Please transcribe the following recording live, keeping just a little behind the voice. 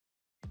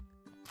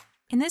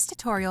In this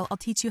tutorial, I'll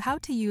teach you how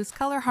to use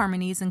color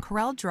harmonies in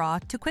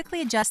CorelDRAW to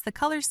quickly adjust the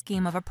color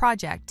scheme of a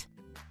project.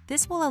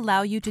 This will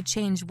allow you to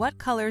change what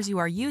colors you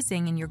are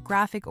using in your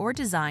graphic or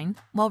design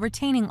while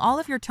retaining all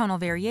of your tonal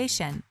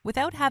variation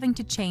without having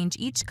to change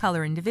each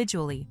color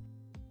individually.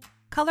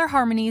 Color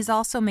harmonies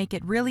also make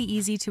it really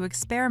easy to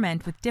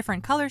experiment with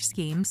different color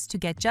schemes to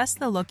get just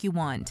the look you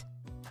want.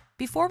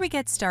 Before we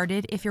get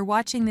started, if you're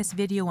watching this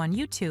video on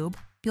YouTube,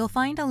 you'll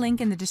find a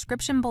link in the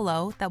description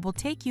below that will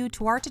take you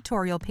to our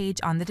tutorial page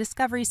on the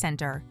Discovery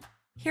Center.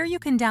 Here you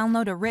can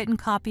download a written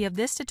copy of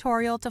this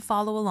tutorial to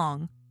follow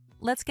along.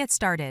 Let's get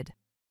started.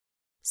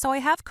 So I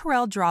have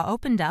CorelDRAW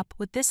opened up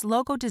with this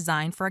logo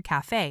design for a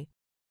cafe.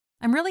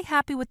 I'm really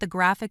happy with the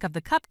graphic of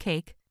the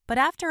cupcake, but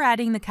after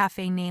adding the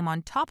cafe name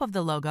on top of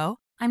the logo,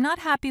 I'm not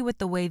happy with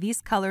the way these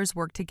colors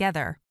work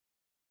together.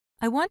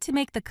 I want to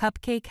make the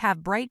cupcake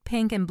have bright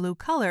pink and blue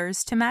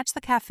colors to match the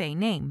cafe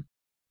name.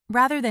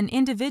 Rather than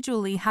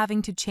individually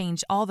having to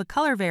change all the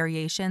color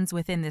variations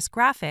within this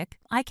graphic,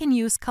 I can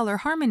use color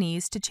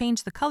harmonies to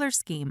change the color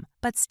scheme,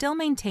 but still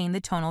maintain the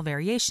tonal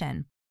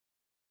variation.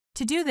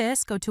 To do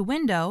this, go to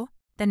Window,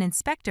 then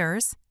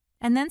Inspectors,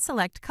 and then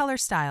select Color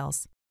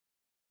Styles.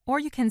 Or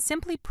you can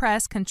simply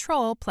press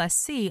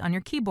Ctrl+C on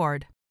your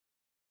keyboard.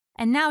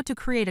 And now to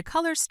create a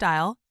color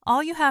style,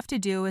 all you have to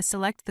do is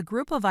select the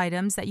group of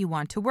items that you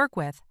want to work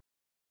with.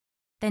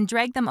 Then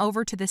drag them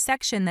over to the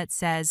section that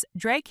says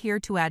Drag here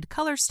to add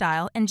color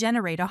style and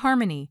generate a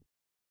harmony.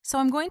 So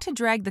I'm going to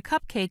drag the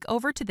cupcake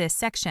over to this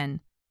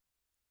section.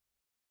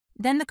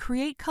 Then the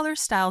Create Color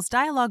Styles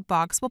dialog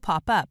box will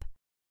pop up,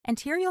 and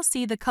here you'll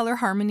see the color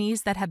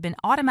harmonies that have been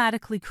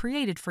automatically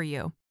created for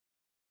you.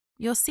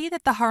 You'll see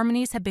that the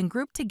harmonies have been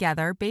grouped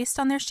together based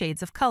on their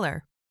shades of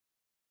color.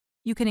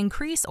 You can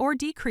increase or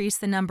decrease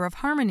the number of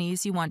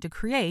harmonies you want to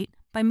create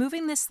by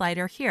moving this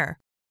slider here.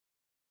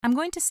 I'm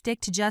going to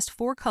stick to just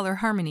 4 color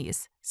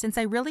harmonies, since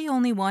I really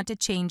only want to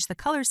change the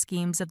color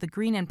schemes of the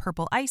green and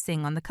purple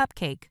icing on the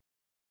cupcake.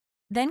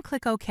 Then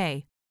click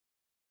OK.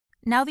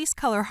 Now these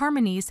color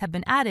harmonies have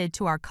been added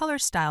to our Color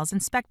Styles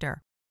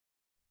inspector.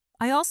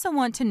 I also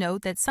want to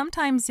note that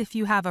sometimes if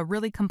you have a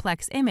really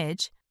complex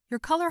image, your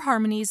color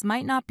harmonies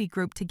might not be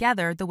grouped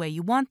together the way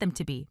you want them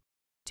to be.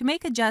 To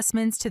make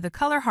adjustments to the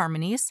color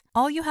harmonies,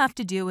 all you have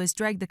to do is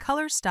drag the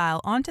color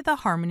style onto the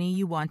harmony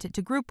you want it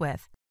to group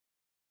with.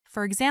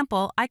 For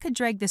example, I could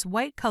drag this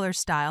white color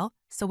style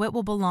so it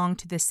will belong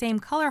to the same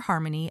color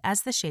harmony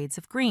as the shades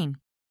of green.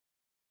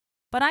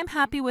 But I'm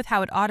happy with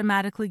how it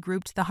automatically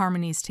grouped the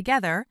harmonies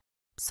together,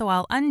 so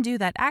I'll undo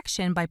that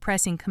action by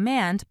pressing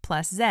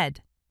Command+Z.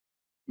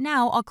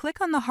 Now I'll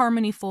click on the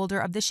Harmony folder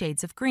of the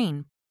shades of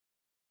green.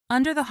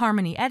 Under the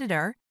Harmony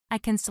editor, I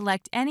can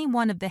select any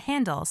one of the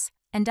handles,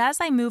 and as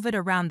I move it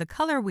around the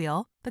color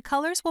wheel, the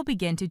colors will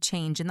begin to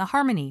change in the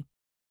harmony.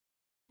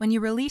 When you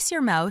release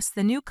your mouse,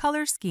 the new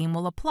color scheme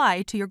will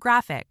apply to your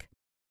graphic.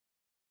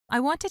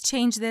 I want to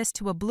change this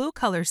to a blue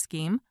color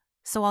scheme,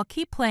 so I'll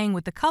keep playing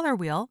with the color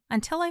wheel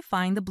until I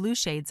find the blue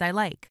shades I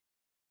like.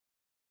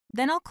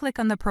 Then I'll click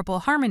on the purple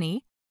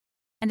harmony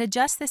and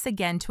adjust this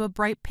again to a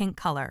bright pink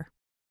color.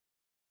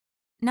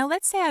 Now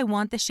let's say I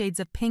want the shades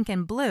of pink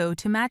and blue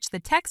to match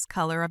the text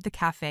color of the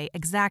cafe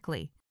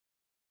exactly.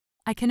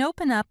 I can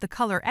open up the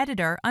color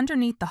editor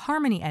underneath the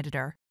Harmony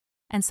editor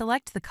and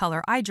select the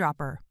color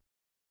Eyedropper.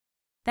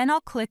 Then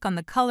I'll click on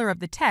the color of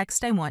the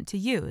text I want to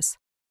use.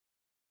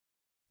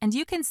 And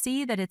you can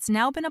see that it's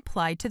now been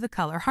applied to the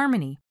color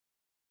harmony.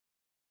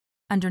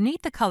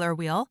 Underneath the color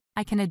wheel,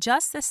 I can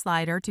adjust the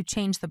slider to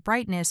change the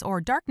brightness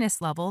or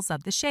darkness levels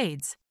of the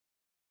shades.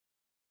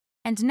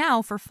 And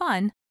now, for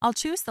fun, I'll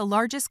choose the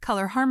largest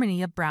color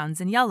harmony of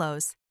browns and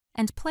yellows,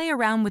 and play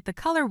around with the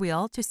color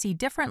wheel to see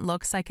different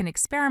looks I can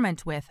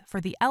experiment with for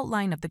the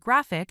outline of the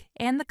graphic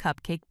and the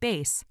cupcake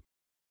base.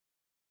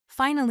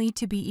 Finally,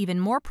 to be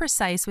even more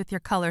precise with your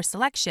color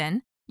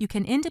selection, you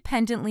can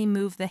independently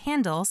move the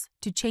handles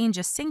to change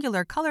a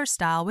singular color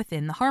style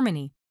within the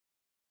harmony.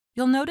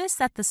 You'll notice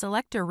that the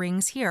selector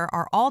rings here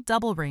are all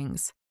double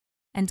rings,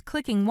 and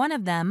clicking one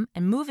of them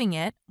and moving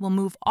it will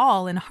move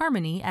all in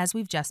harmony as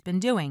we've just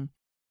been doing.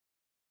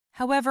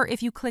 However,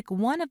 if you click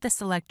one of the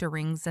selector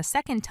rings a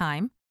second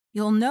time,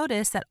 you'll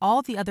notice that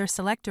all the other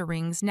selector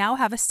rings now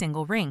have a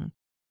single ring.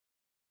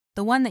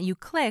 The one that you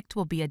clicked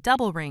will be a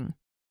double ring.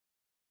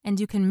 And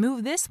you can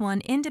move this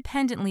one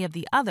independently of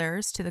the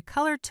others to the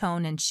color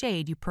tone and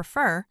shade you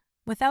prefer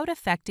without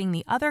affecting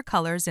the other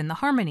colors in the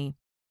harmony.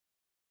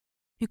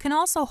 You can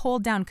also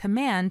hold down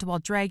Command while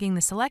dragging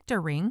the selector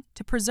ring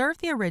to preserve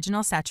the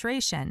original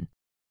saturation,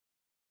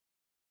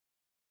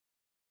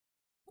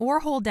 or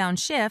hold down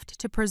Shift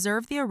to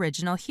preserve the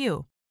original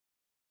hue.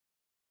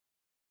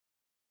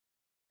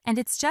 And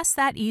it's just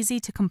that easy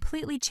to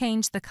completely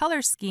change the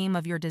color scheme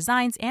of your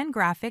designs and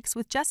graphics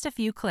with just a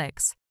few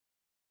clicks.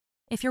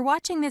 If you're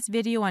watching this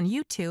video on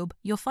YouTube,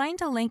 you'll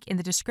find a link in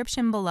the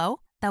description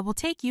below that will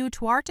take you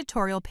to our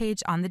tutorial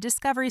page on the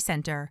Discovery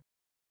Center.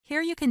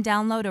 Here you can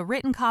download a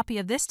written copy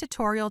of this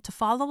tutorial to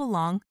follow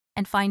along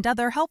and find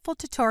other helpful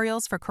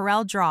tutorials for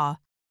CorelDRAW.